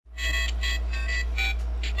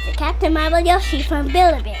Captain Marvel Yoshi from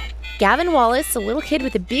Build-A-Bear. Gavin Wallace, a little kid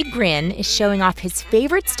with a big grin, is showing off his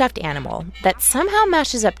favorite stuffed animal that somehow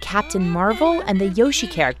mashes up Captain Marvel and the Yoshi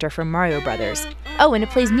character from Mario Brothers. Oh, and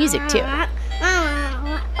it plays music, too.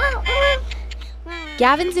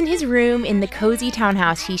 Gavin's in his room in the cozy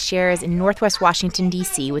townhouse he shares in Northwest Washington,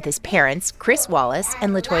 D.C. with his parents, Chris Wallace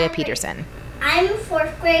and LaToya Peterson. I'm in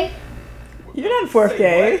 4th grade. You're not in 4th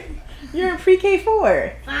grade. You're in pre-K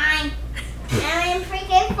 4. Fine. I'm in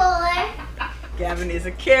pre-K 4. Gavin is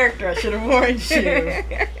a character. I should have warned you.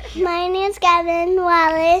 My name's Gavin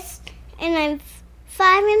Wallace, and I'm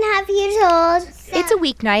 5.5 years old. It's a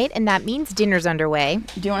weeknight, and that means dinner's underway.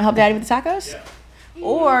 Do you want to help Daddy with the tacos?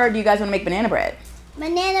 Or do you guys want to make banana bread?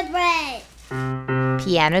 Banana bread.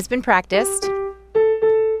 Piano's been practiced.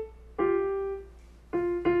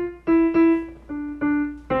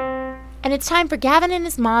 And it's time for Gavin and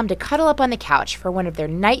his mom to cuddle up on the couch for one of their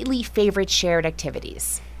nightly favorite shared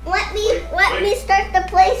activities. Let me start the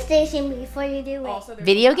PlayStation before you do it.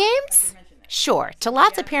 Video games? Sure. To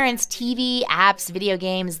lots of parents, TV, apps, video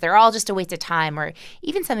games, they're all just a waste of time or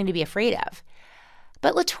even something to be afraid of.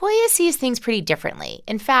 But LaToya sees things pretty differently.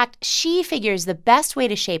 In fact, she figures the best way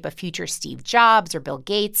to shape a future Steve Jobs or Bill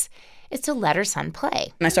Gates is to let her son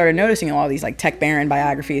play. And I started noticing all these like tech baron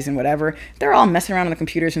biographies and whatever. They're all messing around on the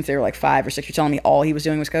computer since they were like 5 or 6. You're telling me all he was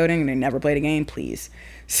doing was coding and they never played a game? Please.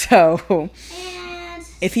 So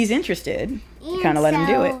if he's interested, you kind of let him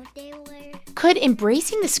do it. Could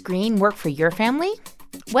embracing the screen work for your family?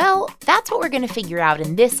 Well, that's what we're going to figure out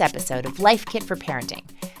in this episode of Life Kit for Parenting.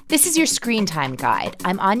 This is your Screen Time Guide.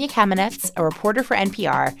 I'm Anya Kamenetz, a reporter for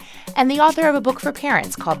NPR, and the author of a book for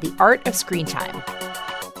parents called The Art of Screen Time.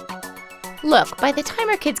 Look, by the time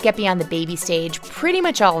our kids get beyond the baby stage, pretty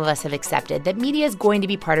much all of us have accepted that media is going to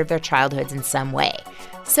be part of their childhoods in some way.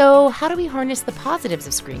 So how do we harness the positives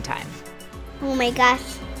of screen time? Oh my gosh.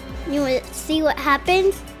 You want to see what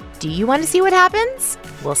happens? Do you want to see what happens?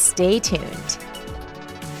 Well, stay tuned.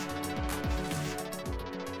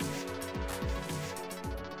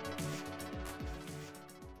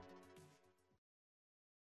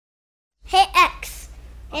 Hit X,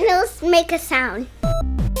 and it'll make a sound.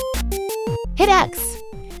 Hit X.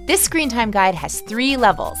 This Screen Time Guide has 3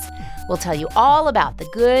 levels. We'll tell you all about the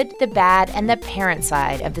good, the bad, and the parent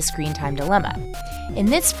side of the screen time dilemma. In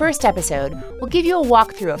this first episode, we'll give you a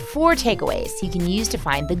walkthrough of 4 takeaways you can use to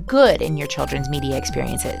find the good in your children's media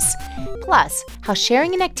experiences. Plus, how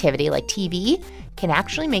sharing an activity like TV can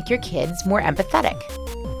actually make your kids more empathetic.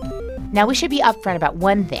 Now, we should be upfront about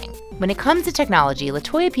one thing. When it comes to technology,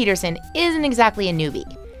 LaToya Peterson isn't exactly a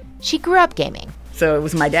newbie. She grew up gaming. So it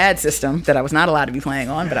was my dad's system that I was not allowed to be playing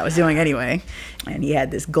on, but I was doing anyway. And he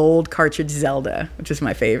had this gold cartridge Zelda, which is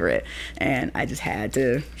my favorite. And I just had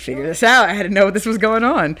to figure this out. I had to know what this was going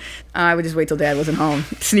on. I would just wait till Dad wasn't home,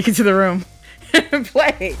 sneak into the room, and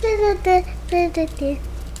play.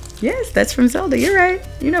 Yes, that's from Zelda. You're right.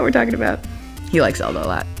 You know what we're talking about. He likes Zelda a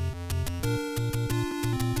lot.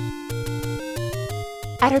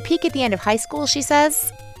 At her peak at the end of high school, she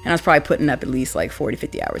says, and I was probably putting up at least like 40,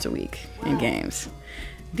 50 hours a week in games.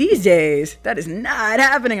 These days, that is not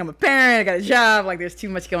happening. I'm a parent, I got a job, like there's too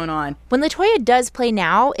much going on. When LaToya does play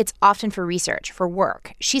now, it's often for research, for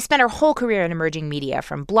work. She spent her whole career in emerging media,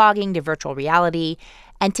 from blogging to virtual reality.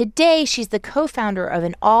 And today, she's the co-founder of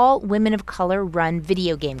an all-women-of-color-run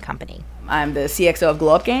video game company. I'm the CXO of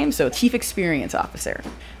Glow Up Games, so Chief Experience Officer.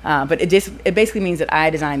 But it basically means that I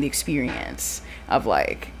design the experience of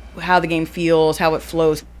like how the game feels, how it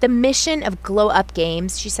flows. The mission of Glow Up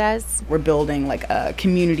Games, she says, we're building like a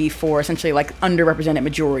community for essentially like underrepresented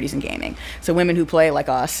majorities in gaming. So women who play like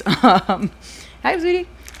us. Hi, sweetie.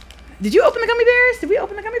 Did you open the gummy bears? Did we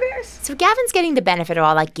open the gummy bears? So Gavin's getting the benefit of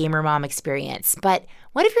all that gamer mom experience. But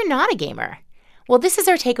what if you're not a gamer? Well, this is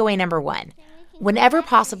our takeaway number 1. Whenever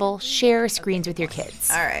possible, share screens with your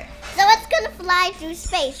kids. All right. So it's going to fly through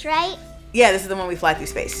space, right? Yeah, this is the one we fly through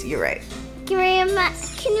space. You're right.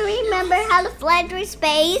 Can you remember how to fly through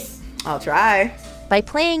space? I'll try. By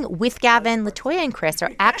playing with Gavin, LaToya and Chris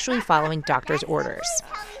are actually following doctor's orders.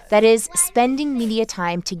 That is, spending media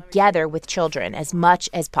time together with children as much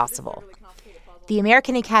as possible. The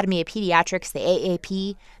American Academy of Pediatrics, the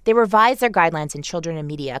AAP, they revised their guidelines in children and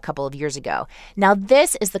media a couple of years ago. Now,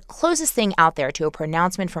 this is the closest thing out there to a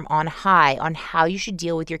pronouncement from on high on how you should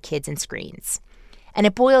deal with your kids and screens. And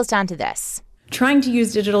it boils down to this: trying to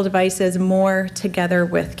use digital devices more together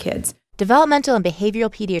with kids. Developmental and behavioral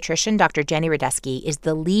pediatrician Dr. Jenny Radesky is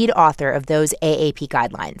the lead author of those AAP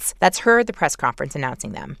guidelines. That's her at the press conference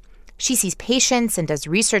announcing them. She sees patients and does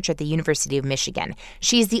research at the University of Michigan.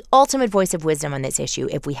 She's the ultimate voice of wisdom on this issue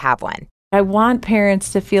if we have one. I want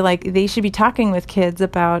parents to feel like they should be talking with kids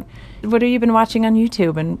about what have you been watching on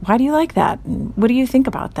YouTube and why do you like that? And what do you think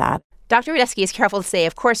about that? Dr. Rudetsky is careful to say,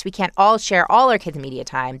 of course, we can't all share all our kids' media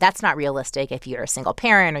time. That's not realistic if you're a single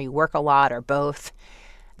parent or you work a lot or both.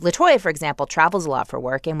 LaToya, for example, travels a lot for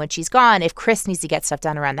work, and when she's gone, if Chris needs to get stuff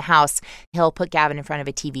done around the house, he'll put Gavin in front of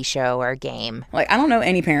a TV show or a game. Like, I don't know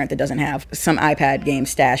any parent that doesn't have some iPad game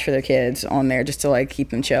stashed for their kids on there just to, like,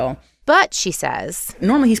 keep them chill. But, she says,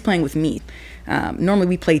 normally he's playing with me. Normally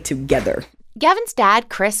we play together. Gavin's dad,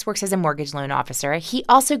 Chris, works as a mortgage loan officer. He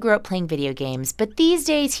also grew up playing video games, but these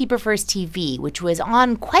days he prefers TV, which was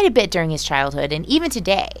on quite a bit during his childhood and even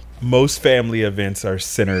today. Most family events are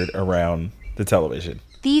centered around the television.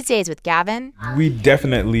 These days with Gavin, we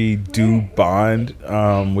definitely do bond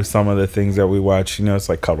with some of the things that we watch. You know, it's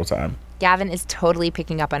like cuddle time. Gavin is totally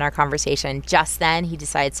picking up on our conversation. Just then, he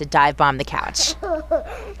decides to dive bomb the couch.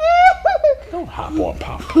 Don't hop on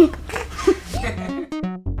Pop.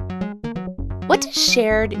 What does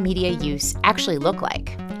shared media use actually look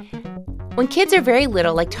like? When kids are very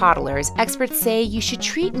little, like toddlers, experts say you should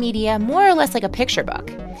treat media more or less like a picture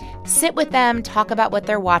book. Sit with them, talk about what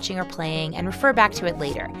they're watching or playing, and refer back to it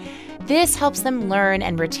later. This helps them learn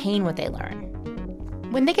and retain what they learn.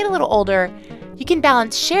 When they get a little older, you can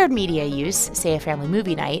balance shared media use, say a family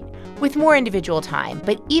movie night, with more individual time.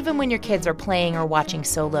 But even when your kids are playing or watching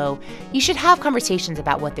solo, you should have conversations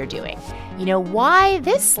about what they're doing. You know, why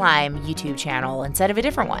this slime YouTube channel instead of a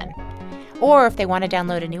different one? Or if they want to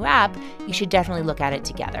download a new app, you should definitely look at it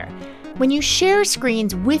together. When you share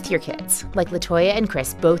screens with your kids, like LaToya and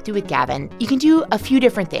Chris both do with Gavin, you can do a few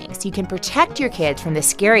different things. You can protect your kids from the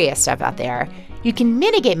scariest stuff out there. You can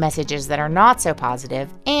mitigate messages that are not so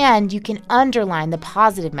positive, and you can underline the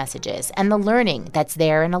positive messages and the learning that's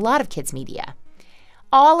there in a lot of kids' media.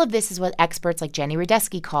 All of this is what experts like Jenny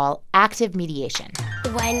Rudetsky call active mediation.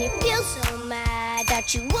 When you feel so mad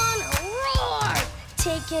that you want to roar,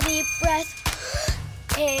 take a deep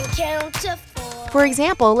breath and count to 4. For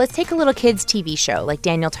example, let's take a little kids' TV show like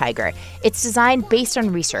Daniel Tiger. It's designed based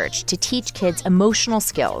on research to teach kids emotional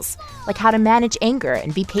skills, like how to manage anger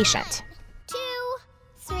and be patient. 2,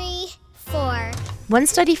 3, 4. One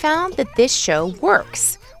study found that this show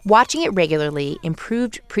works. Watching it regularly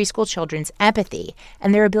improved preschool children's empathy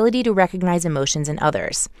and their ability to recognize emotions in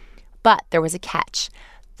others. But there was a catch.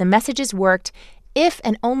 The messages worked if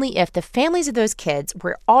and only if the families of those kids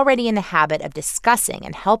were already in the habit of discussing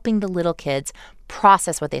and helping the little kids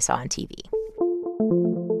process what they saw on TV.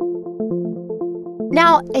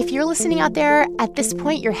 Now, if you're listening out there, at this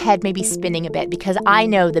point, your head may be spinning a bit because I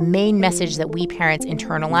know the main message that we parents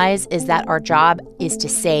internalize is that our job is to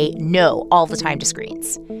say no all the time to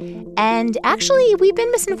screens. And actually, we've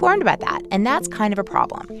been misinformed about that, and that's kind of a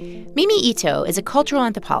problem. Mimi Ito is a cultural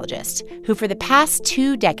anthropologist who for the past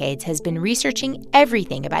 2 decades has been researching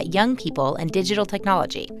everything about young people and digital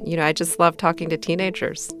technology. You know, I just love talking to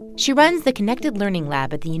teenagers. She runs the Connected Learning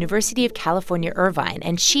Lab at the University of California, Irvine,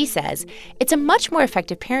 and she says it's a much more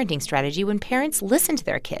effective parenting strategy when parents listen to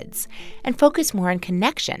their kids and focus more on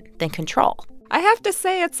connection than control. I have to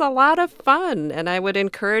say it's a lot of fun, and I would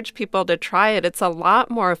encourage people to try it. It's a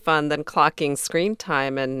lot more fun than clocking screen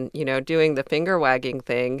time and, you know, doing the finger wagging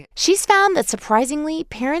thing. She's found that surprisingly,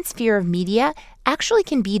 parents' fear of media actually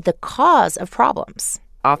can be the cause of problems.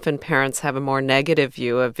 Often parents have a more negative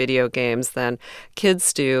view of video games than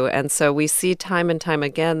kids do, and so we see time and time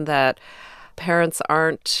again that parents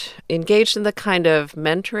aren't engaged in the kind of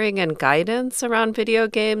mentoring and guidance around video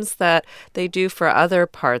games that they do for other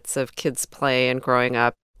parts of kids' play and growing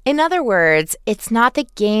up. In other words, it's not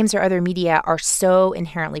that games or other media are so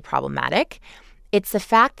inherently problematic. It's the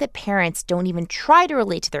fact that parents don't even try to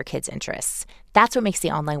relate to their kids' interests. That's what makes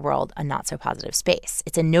the online world a not-so-positive space.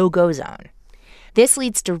 It's a no-go zone. This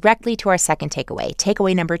leads directly to our second takeaway,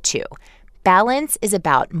 takeaway number 2. Balance is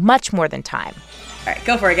about much more than time. All right,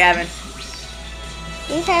 go for it, Gavin.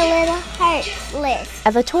 These are little heartless.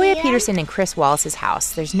 At LaToya Peterson and Chris Wallace's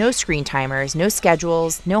house, there's no screen timers, no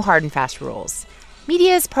schedules, no hard and fast rules.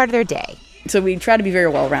 Media is part of their day. So we try to be very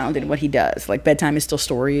well-rounded in what he does. Like bedtime is still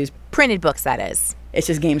stories. Printed books, that is. It's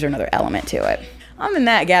just games are another element to it. Other than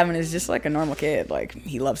that, Gavin is just like a normal kid. Like,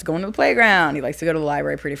 he loves going to the playground. He likes to go to the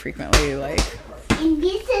library pretty frequently. Like, And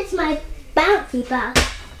this is my bouncy ball.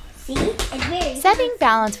 See? It's very Setting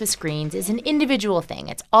balance with screens is an individual thing.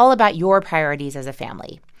 It's all about your priorities as a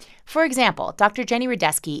family. For example, Dr. Jenny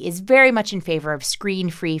Radesky is very much in favor of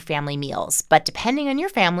screen-free family meals. But depending on your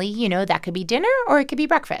family, that could be dinner or it could be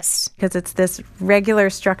breakfast. Because it's this regular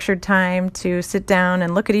structured time to sit down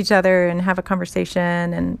and look at each other and have a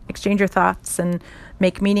conversation and exchange your thoughts and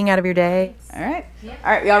make meaning out of your day. All right. All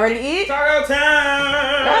right, y'all ready to eat? Taco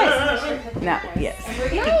time! Guys. Now, yes.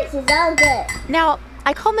 nice. It's all good. Now,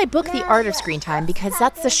 I call my book The Art of Screen Time because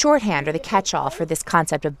that's the shorthand or the catch-all for this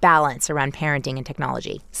concept of balance around parenting and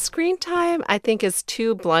technology. Screen time, I think, is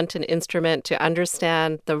too blunt an instrument to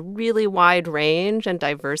understand the really wide range and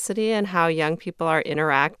diversity in how young people are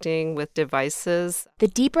interacting with devices. The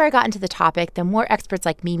deeper I got into the topic, the more experts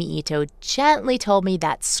like Mimi Ito gently told me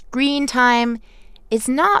that screen time is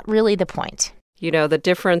not really the point. The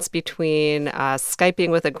difference between Skyping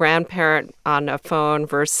with a grandparent on a phone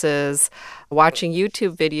versus watching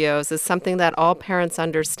YouTube videos is something that all parents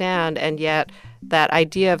understand, and yet that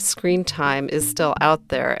idea of screen time is still out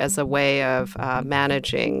there as a way of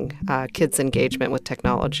managing kids' engagement with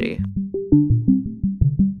technology.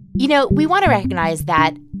 We want to recognize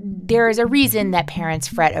that there is a reason that parents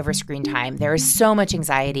fret over screen time. There is so much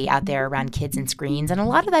anxiety out there around kids and screens, and a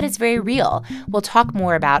lot of that is very real. We'll talk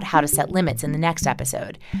more about how to set limits in the next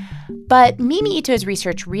episode. But Mimi Ito's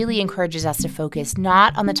research really encourages us to focus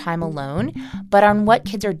not on the time alone, but on what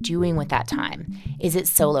kids are doing with that time. Is it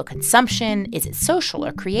solo consumption? Is it social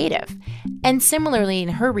or creative? And similarly, in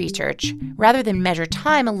her research, rather than measure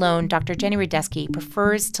time alone, Dr. Jenny Radesky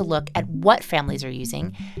prefers to look at what families are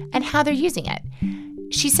using and how they're using it.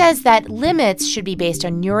 She says that limits should be based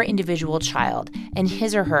on your individual child and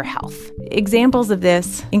his or her health. Examples of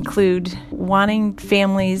this include wanting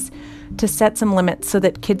families to set some limits so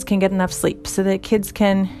that kids can get enough sleep, so that kids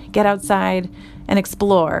can get outside and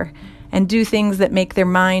explore and do things that make their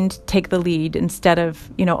mind take the lead instead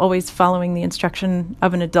of, always following the instruction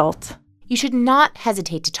of an adult. You should not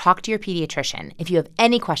hesitate to talk to your pediatrician if you have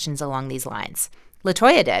any questions along these lines.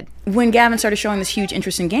 LaToya did. When Gavin started showing this huge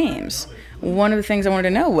interest in games, one of the things I wanted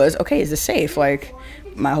to know was, okay, is this safe?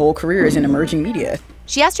 My whole career is in emerging media.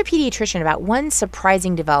 She asked her pediatrician about one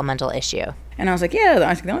surprising developmental issue. And I was like,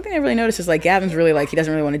 the only thing I really noticed is, Gavin's really, he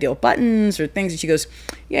doesn't really want to deal with buttons or things. And she goes,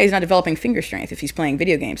 he's not developing finger strength if he's playing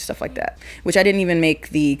video games, stuff like that, which I didn't even make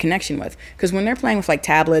the connection with. Because when they're playing with,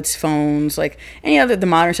 tablets, phones, any other the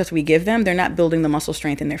modern stuff that we give them, they're not building the muscle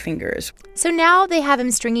strength in their fingers. So now they have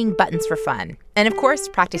him stringing buttons for fun. And, of course,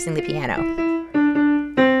 practicing the piano.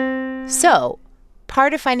 So,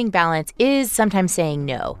 part of finding balance is sometimes saying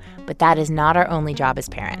no, but that is not our only job as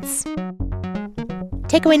parents.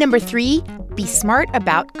 Takeaway number 3, be smart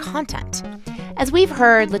about content. As we've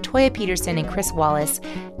heard, LaToya Peterson and Chris Wallace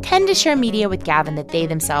tend to share media with Gavin that they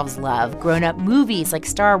themselves love, grown-up movies like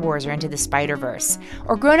Star Wars or Into the Spider-Verse,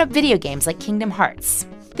 or grown-up video games like Kingdom Hearts.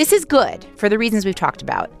 This is good for the reasons we've talked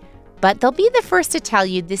about, but they'll be the first to tell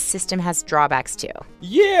you this system has drawbacks too.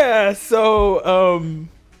 Yeah, so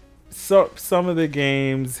some of the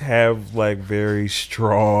games have very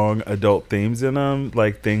strong adult themes in them,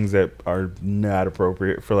 things that are not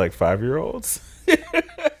appropriate for 5-year-olds.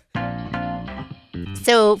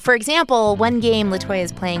 So, for example, one game LaToya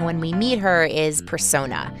is playing when we meet her is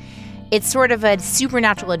Persona. It's sort of a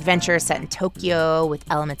supernatural adventure set in Tokyo with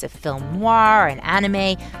elements of film noir and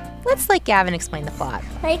anime. Let's let Gavin explain the plot.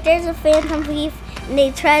 There's a phantom thief, and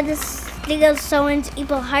they try to steal someone's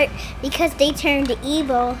evil heart because they turned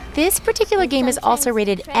evil. This particular game is also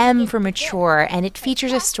rated M for mature, and it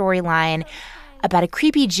features a storyline about a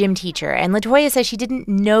creepy gym teacher. And LaToya says she didn't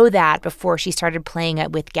know that before she started playing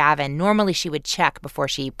it with Gavin. Normally, she would check before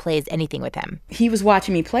she plays anything with him. He was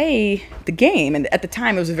watching me play the game, and at the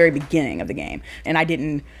time, it was the very beginning of the game.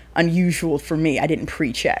 And unusual for me, I didn't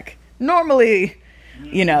pre-check. Normally,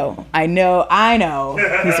 I know.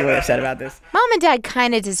 He's really upset about this. Mom and Dad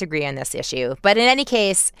kind of disagree on this issue. But in any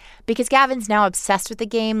case, because Gavin's now obsessed with the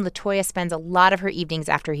game, LaToya spends a lot of her evenings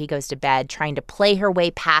after he goes to bed trying to play her way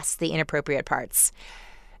past the inappropriate parts.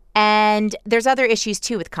 And there's other issues,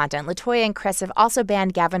 too, with content. LaToya and Chris have also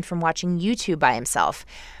banned Gavin from watching YouTube by himself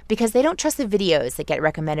because they don't trust the videos that get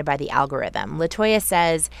recommended by the algorithm. LaToya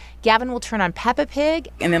says Gavin will turn on Peppa Pig.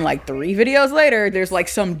 And then 3 videos later, there's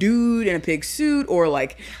some dude in a pig suit or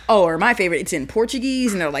or my favorite, it's in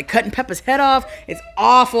Portuguese and they're cutting Peppa's head off. It's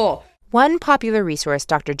awful. One popular resource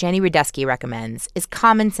Dr. Jenny Radesky recommends is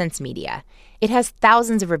Common Sense Media. It has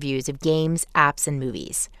thousands of reviews of games, apps, and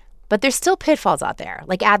movies. But there's still pitfalls out there,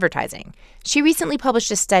 like advertising. She recently published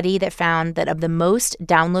a study that found that of the most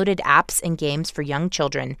downloaded apps and games for young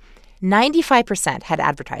children, 95% had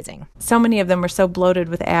advertising. So many of them were so bloated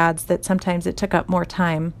with ads that sometimes it took up more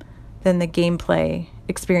time than the gameplay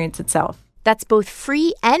experience itself. That's both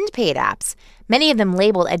free and paid apps, many of them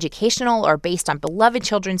labeled educational or based on beloved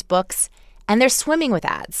children's books, and they're swimming with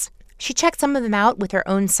ads. She checked some of them out with her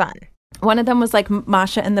own son. One of them was like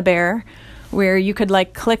Masha and the Bear, where you could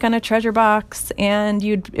like click on a treasure box and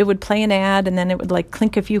it would play an ad, and then it would like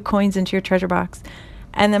clink a few coins into your treasure box.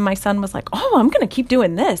 And then my son was like, oh, I'm going to keep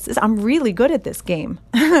doing this. I'm really good at this game.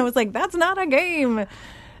 I was like, that's not a game.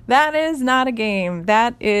 That is not a game.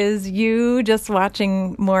 That is you just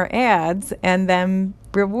watching more ads and them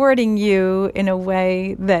rewarding you in a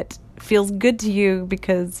way that feels good to you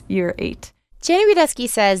because you're 8. Janie Rudetsky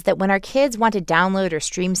says that when our kids want to download or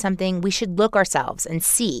stream something, we should look ourselves and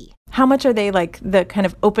see. How much are they like the kind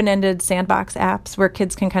of open-ended sandbox apps where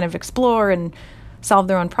kids can kind of explore and solve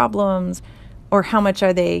their own problems? Or how much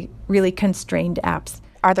are they really constrained apps?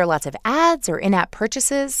 Are there lots of ads or in-app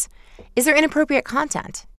purchases? Is there inappropriate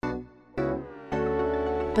content?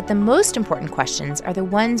 But the most important questions are the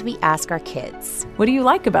ones we ask our kids. What do you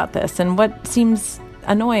like about this? And what seems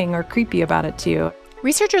annoying or creepy about it to you?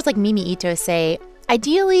 Researchers like Mimi Ito say,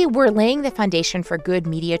 ideally, we're laying the foundation for good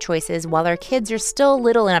media choices while our kids are still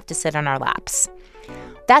little enough to sit on our laps.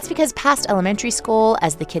 That's because past elementary school,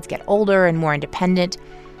 as the kids get older and more independent,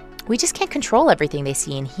 we just can't control everything they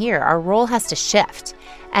see and hear. Our role has to shift.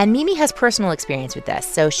 And Mimi has personal experience with this,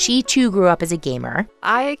 so she too grew up as a gamer.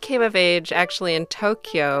 I came of age actually in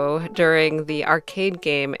Tokyo during the arcade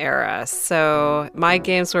game era. So my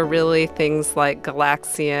games were really things like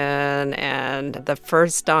Galaxian and the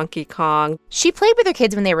first Donkey Kong. She played with her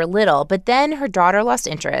kids when they were little, but then her daughter lost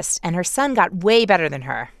interest and her son got way better than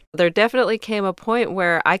her. There definitely came a point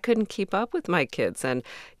where I couldn't keep up with my kids, and,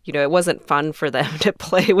 it wasn't fun for them to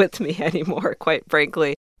play with me anymore, quite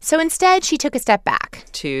frankly. So instead, she took a step back.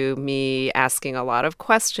 To me asking a lot of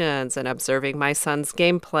questions and observing my son's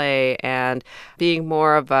gameplay and being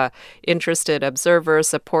more of a interested observer,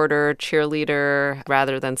 supporter, cheerleader,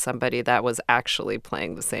 rather than somebody that was actually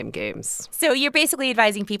playing the same games. So you're basically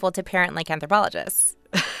advising people to parent like anthropologists.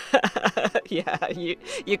 Yeah,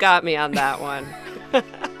 you got me on that one.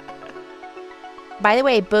 By the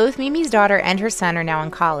way, both Mimi's daughter and her son are now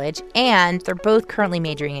in college, and they're both currently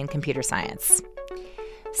majoring in computer science.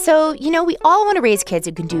 So, we all want to raise kids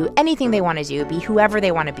who can do anything they want to do, be whoever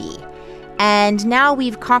they want to be. And now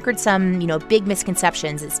we've conquered some, big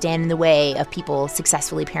misconceptions that stand in the way of people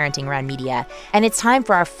successfully parenting around media. And it's time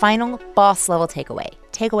for our final boss-level takeaway.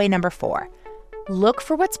 Takeaway number 4. Look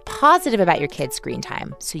for what's positive about your kids' screen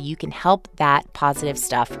time so you can help that positive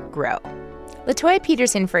stuff grow. LaToya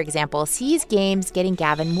Peterson, for example, sees games getting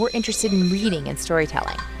Gavin more interested in reading and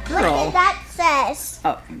storytelling. What did that says?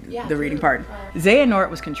 Oh, the reading part. Zaya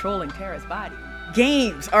Nort was controlling Tara's body.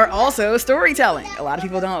 Games are also storytelling. A lot of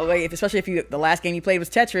people don't, especially if the last game you played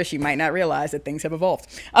was Tetris, you might not realize that things have evolved.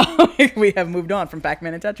 We have moved on from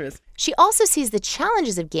Pac-Man and Tetris. She also sees the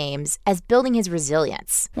challenges of games as building his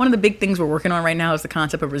resilience. One of the big things we're working on right now is the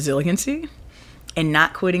concept of resiliency and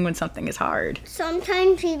not quitting when something is hard.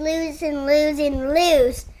 Sometimes we lose and lose and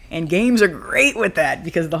lose. And games are great with that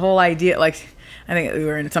because the whole idea, I think we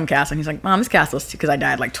were in some castle and he's like, Mom, this castle's too, because I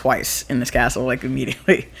died twice in this castle,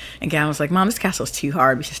 immediately. And Gavin was like, Mom, this castle's too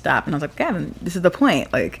hard. We should stop. And I was like, Gavin, this is the point.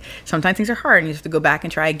 Sometimes things are hard and you have to go back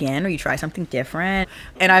and try again, or you try something different.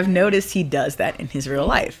 And I've noticed he does that in his real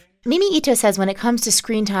life. Mimi Ito says when it comes to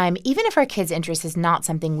screen time, even if our kids' interest is not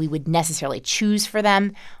something we would necessarily choose for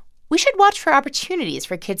them, we should watch for opportunities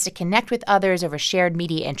for kids to connect with others over shared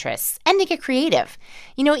media interests and to get creative.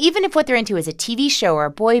 Even if what they're into is a TV show or a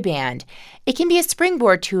boy band, it can be a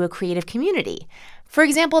springboard to a creative community. For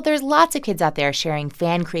example, there's lots of kids out there sharing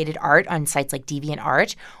fan-created art on sites like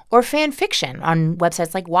DeviantArt or fan fiction on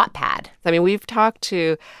websites like Wattpad. We've talked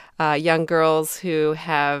to young girls who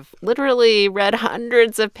have literally read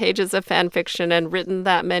hundreds of pages of fan fiction and written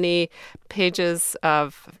that many pages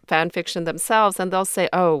of fan fiction themselves, and they'll say,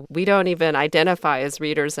 oh, we don't even identify as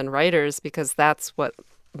readers and writers because that's what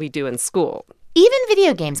we do in school. Even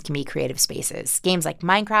video games can be creative spaces. Games like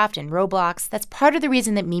Minecraft and Roblox, that's part of the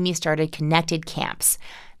reason that Mimi started Connected Camps.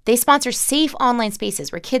 They sponsor safe online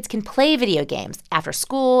spaces where kids can play video games after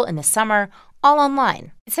school, in the summer, all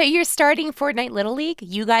online. So you're starting Fortnite Little League?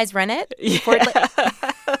 You guys run it? Yeah,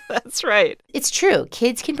 that's right. It's true.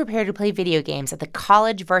 Kids can prepare to play video games at the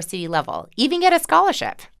college varsity level, even get a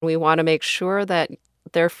scholarship. We want to make sure that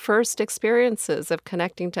their first experiences of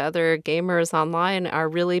connecting to other gamers online are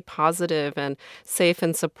really positive and safe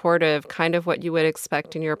and supportive, kind of what you would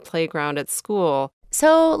expect in your playground at school.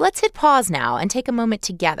 So let's hit pause now and take a moment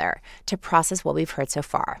together to process what we've heard so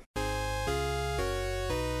far.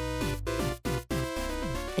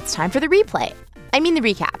 It's time for the recap.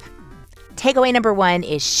 Takeaway number 1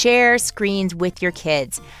 is share screens with your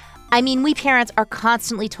kids. I mean, we parents are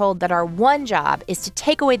constantly told that our one job is to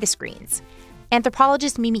take away the screens.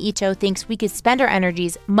 Anthropologist Mimi Ito thinks we could spend our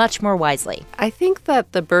energies much more wisely. I think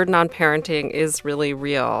that the burden on parenting is really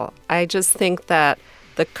real. I just think that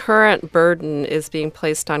the current burden is being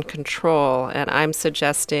placed on control, and I'm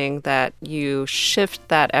suggesting that you shift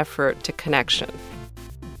that effort to connection.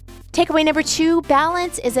 Takeaway number 2,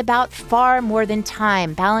 balance is about far more than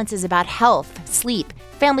time. Balance is about health, sleep,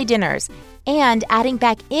 family dinners, and adding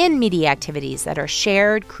back in media activities that are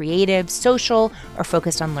shared, creative, social, or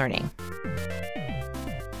focused on learning.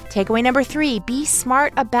 Takeaway number 3, be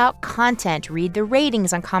smart about content. Read the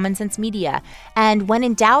ratings on Common Sense Media. And when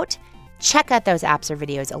in doubt, check out those apps or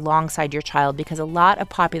videos alongside your child because a lot of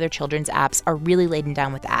popular children's apps are really laden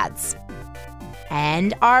down with ads.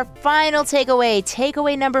 And our final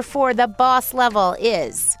takeaway number 4, the boss level,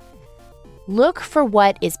 is look for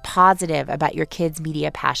what is positive about your kids'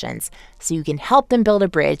 media passions so you can help them build a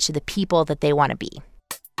bridge to the people that they want to be.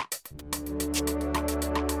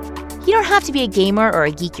 You don't have to be a gamer or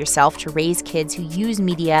a geek yourself to raise kids who use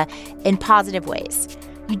media in positive ways.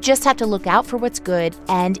 You just have to look out for what's good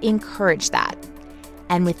and encourage that.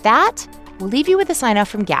 And with that, we'll leave you with a sign-off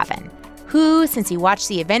from Gavin, who, since he watched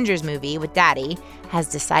the Avengers movie with Daddy, has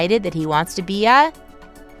decided that he wants to be a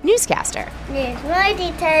newscaster. There's more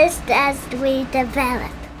details as we develop.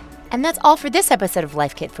 And that's all for this episode of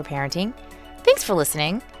Life Kit for Parenting. Thanks for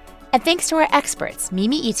listening. And thanks to our experts,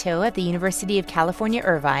 Mimi Ito at the University of California,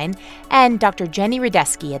 Irvine, and Dr. Jenny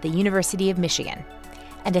Radesky at the University of Michigan.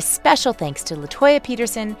 And a special thanks to LaToya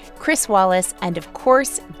Peterson, Chris Wallace, and of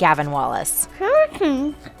course, Gavin Wallace.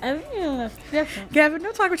 Everything was different. Gavin,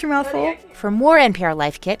 don't talk with your mouth full. For more NPR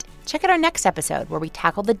Life Kit, check out our next episode where we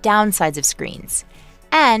tackle the downsides of screens.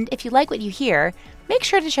 And if you like what you hear, make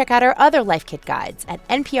sure to check out our other Life Kit guides at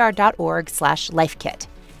npr.org/lifekit.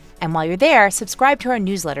 And while you're there, subscribe to our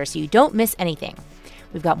newsletter so you don't miss anything.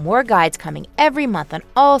 We've got more guides coming every month on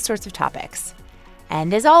all sorts of topics.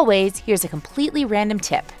 And as always, here's a completely random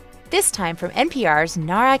tip, this time from NPR's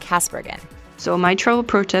Nara Kasbergen. So my travel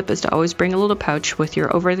pro tip is to always bring a little pouch with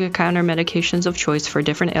your over-the-counter medications of choice for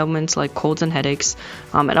different ailments like colds and headaches.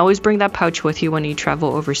 And always bring that pouch with you when you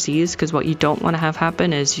travel overseas, because what you don't want to have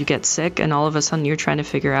happen is you get sick and all of a sudden you're trying to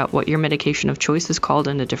figure out what your medication of choice is called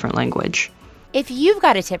in a different language. If you've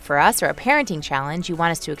got a tip for us or a parenting challenge you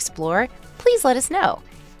want us to explore, please let us know.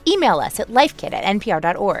 Email us at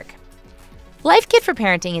lifekit@npr.org. Life Kit for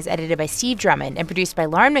Parenting is edited by Steve Drummond and produced by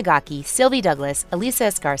Lauren Magaki, Sylvie Douglas, Elisa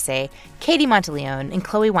Escarce, Katie Monteleone, and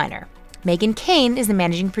Chloe Weiner. Megan Kane is the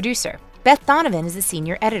managing producer. Beth Donovan is the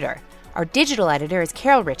senior editor. Our digital editor is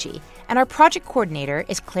Carol Ritchie, and our project coordinator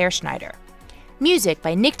is Claire Schneider. Music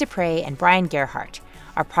by Nick Dupre and Brian Gerhardt.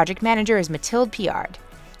 Our project manager is Mathilde Piard.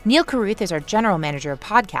 Neil Carruth is our general manager of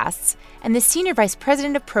podcasts, and the senior vice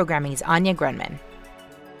president of programming is Anya Grunman.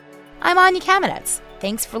 I'm Anya Kamenetz.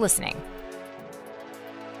 Thanks for listening.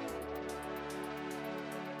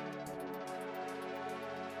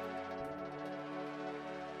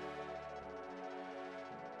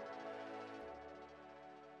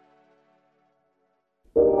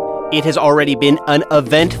 It has already been an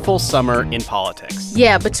eventful summer in politics.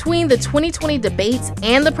 Yeah, between the 2020 debates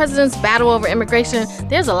and the president's battle over immigration,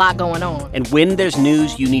 there's a lot going on. And when there's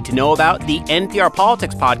news you need to know about, the NPR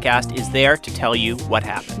Politics Podcast is there to tell you what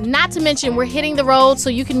happened. Not to mention, we're hitting the road so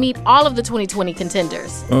you can meet all of the 2020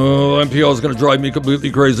 contenders. Oh, NPR is going to drive me completely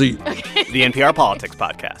crazy. The NPR Politics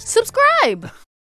Podcast. Subscribe.